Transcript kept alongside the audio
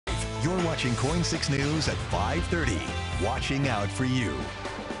You're watching KOIN 6 News at 5:30. Watching out for you.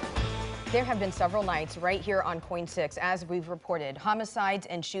 There have been several nights right here on KOIN 6, as we've reported. Homicides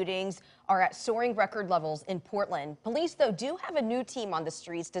and shootings are at soaring record levels in Portland. Police, though, do have a new team on the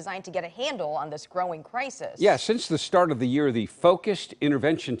streets designed to get a handle on this growing crisis. Yeah, since the start of the year, the Focused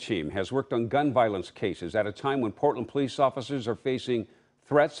Intervention Team has worked on gun violence cases at a time when Portland police officers are facing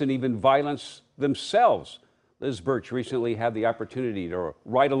threats and even violence themselves. Liz Burch recently had the opportunity to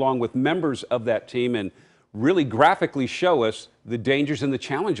ride along with members of that team and really graphically show us the dangers and the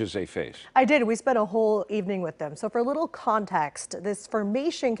challenges they face. I did. We spent a whole evening with them. So for a little context, this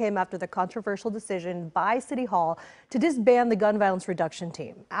formation came after the controversial decision by City Hall to disband the gun violence reduction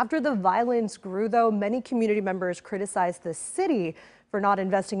team. After the violence grew, though, many community members criticized the city for not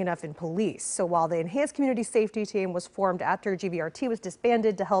investing enough in police. So while the enhanced community safety team was formed after GVRT was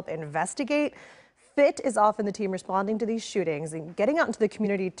disbanded to help investigate, FIT is often the team responding to these shootings and getting out into the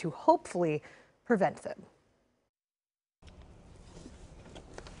community to hopefully prevent them.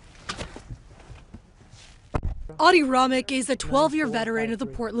 Audie Romick is a 12-year veteran of the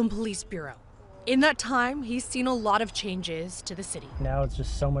Portland Police Bureau. In that time, he's seen a lot of changes to the city. Now it's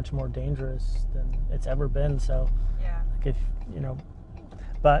just so much more dangerous than it's ever been. So, like if you know,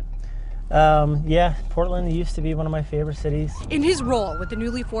 but yeah, Portland used to be one of my favorite cities. In his role with the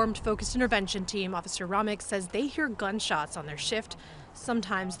newly formed Focused Intervention Team, Officer Romick says they hear gunshots on their shift.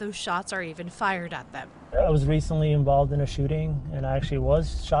 Sometimes those shots are even fired at them. I was recently involved in a shooting, and I actually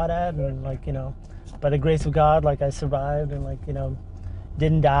was shot at, and by the grace of God, I survived and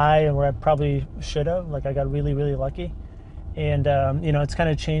didn't die, and where I probably should have. I got really, really lucky. And it's kind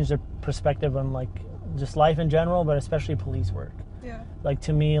of changed the perspective on just life in general, but especially police work. Yeah.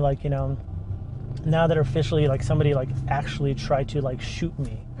 To me, now that officially somebody actually tried to shoot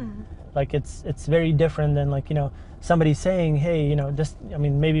me, it's very different than somebody saying, hey,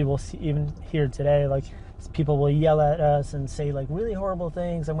 maybe we'll see even here today, people will yell at us and say really horrible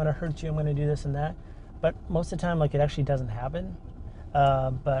things. I'm going to hurt you. I'm going to do this and that. But most of the time, it actually doesn't happen.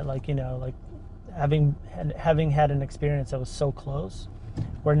 But having had an experience that was so close,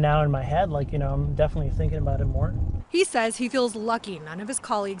 where now in my head, I'm definitely thinking about it more. He says he feels lucky none of his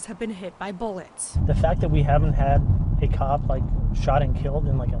colleagues have been hit by bullets. The fact that we haven't had a cop shot and killed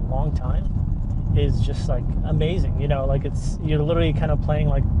in a long time is just amazing. You're literally kind of playing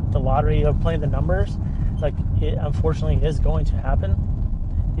the lottery or playing the numbers. It unfortunately is going to happen.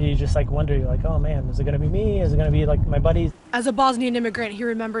 You just wonder, you're oh man, is it going to be me? Is it going to be my buddies? As a Bosnian immigrant, he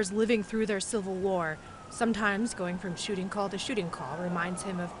remembers living through their civil war. Sometimes going from shooting call to shooting call reminds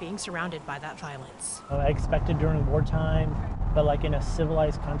him of being surrounded by that violence. I expected during wartime, but in a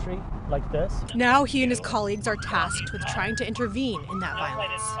civilized country like this. Now he and his colleagues are tasked with trying to intervene in that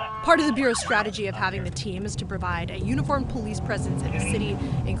violence. Part of the Bureau's strategy of having the team is to provide a uniformed police presence in the city,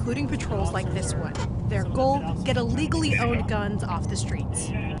 including patrols like this one. Their goal, get illegally owned guns off the streets.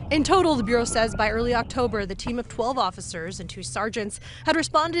 In total, the Bureau says by early October, the team of 12 officers and 2 sergeants had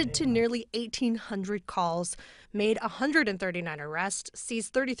responded to nearly 1,800 calls, made 139 arrests,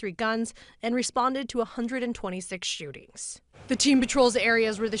 seized 33 guns, and responded to 126 shootings. The team patrols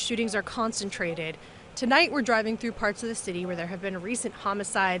areas where the shootings are concentrated. Tonight, we're driving through parts of the city where there have been recent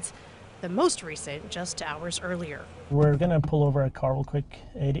homicides, the most recent just hours earlier. We're going to pull over a car real quick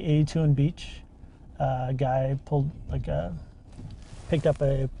at 82 and Beach. A guy picked up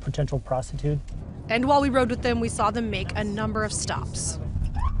a potential prostitute. And while we rode with them, we saw them make a number of stops.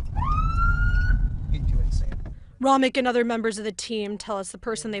 Romick and other members of the team tell us the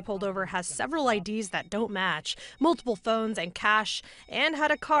person they pulled over has several IDs that don't match, multiple phones and cash, and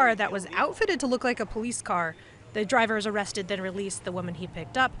had a car that was outfitted to look like a police car. The driver is arrested, then released the woman he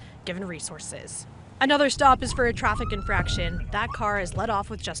picked up, given resources. Another stop is for a traffic infraction. That car is let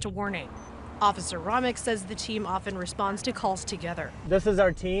off with just a warning. Officer Romick says the team often responds to calls together. This is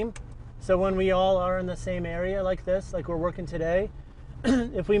our team, so when we all are in the same area like this, we're working today,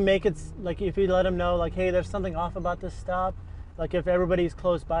 if we make it, if we let them know, hey, there's something off about this stop, if everybody's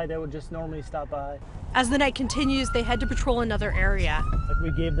close by, they would just normally stop by. As the night continues, they head to patrol another area.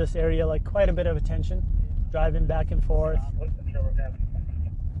 We gave this area quite a bit of attention, driving back and forth,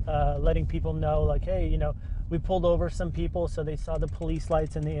 letting people know, hey, we pulled over some people, so they saw the police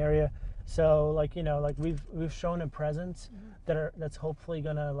lights in the area. So we've shown a presence that's hopefully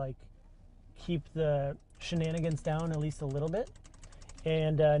gonna keep the shenanigans down at least a little bit.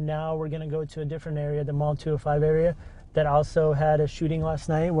 And now we're gonna go to a different area, the Mall 205 area, that also had a shooting last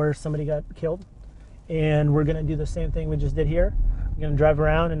night where somebody got killed. And we're gonna do the same thing we just did here. We're gonna drive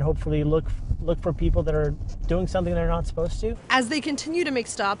around and hopefully look for people that are doing something they're not supposed to. As they continue to make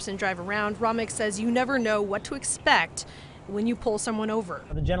stops and drive around, Romick says you never know what to expect when you pull someone over.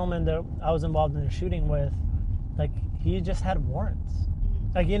 The gentleman that I was involved in a shooting with, like, he just had warrants.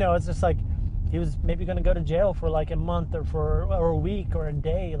 Like, you know, it's just like he was maybe going to go to jail for like a month or a week or a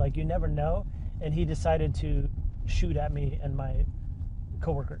day. Like, you never know. And he decided to shoot at me and my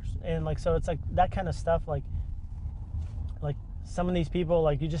coworkers. And like, so it's like that kind of stuff. Like some of these people,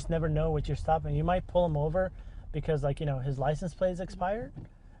 like, you just never know what you're stopping. You might pull him over because, like, you know, his license plate is expired,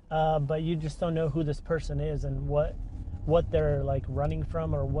 but you just don't know who this person is and what they're like running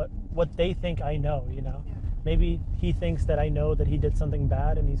from, or what they think I know, you know. Maybe he thinks that I know that he did something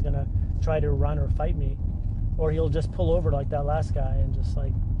bad and he's gonna try to run or fight me, or he'll just pull over like that last guy and just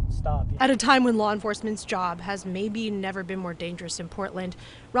like stop. At a time when law enforcement's job has maybe never been more dangerous in Portland,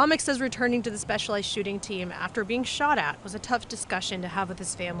 Romick says returning to the specialized shooting team after being shot at was a tough discussion to have with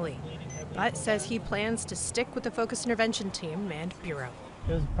his family, but says he plans to stick with the focused intervention team and bureau.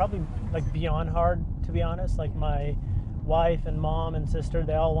 It was probably like beyond hard, to be honest. Like, my wife and mom and sister,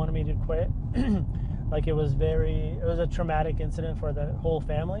 they all wanted me to quit. Like, it was a traumatic incident for the whole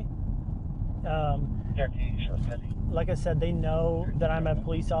family. Like I said, they know that I'm a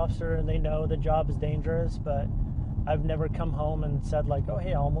police officer and they know the job is dangerous, but I've never come home and said like, oh,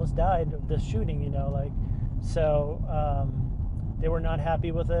 hey, I almost died of this shooting, you know, like, so they were not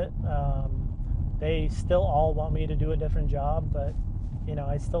happy with it. They still all want me to do a different job, but, you know,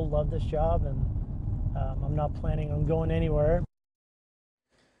 I still love this job, and I'm not planning on going anywhere.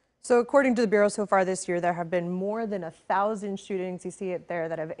 So according to the Bureau, so far this year, there have been more than 1,000 shootings. You see it there,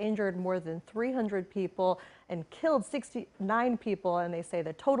 that have injured more than 300 people and killed 69 people. And they say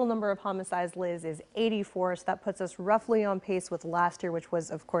the total number of homicides, Liz, is 84. So that puts us roughly on pace with last year, which was,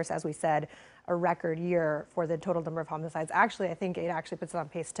 of course, as we said, a record year for the total number of homicides. Actually, I think it actually puts it on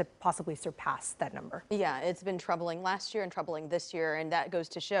pace to possibly surpass that number. Yeah, it's been troubling last year and troubling this year, and that goes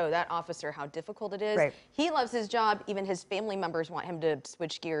to show that officer how difficult it is. Right. He loves his job. Even his family members want him to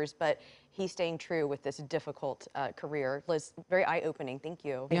switch gears, but he's staying true with this difficult career. Liz, very eye-opening. Thank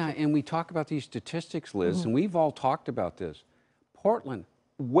you. Yeah, and we talk about these statistics, Liz, and we've all talked about this. Portland,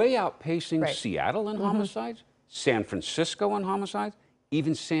 way outpacing Seattle in homicides, San Francisco in homicides,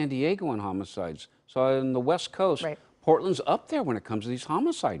 even San Diego in homicides. So on the West Coast, Portland's up there when it comes to these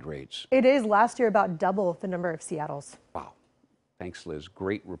homicide rates. It is last year about double the number of Seattle's. Wow. Thanks, Liz.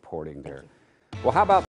 Great reporting there. Well, how about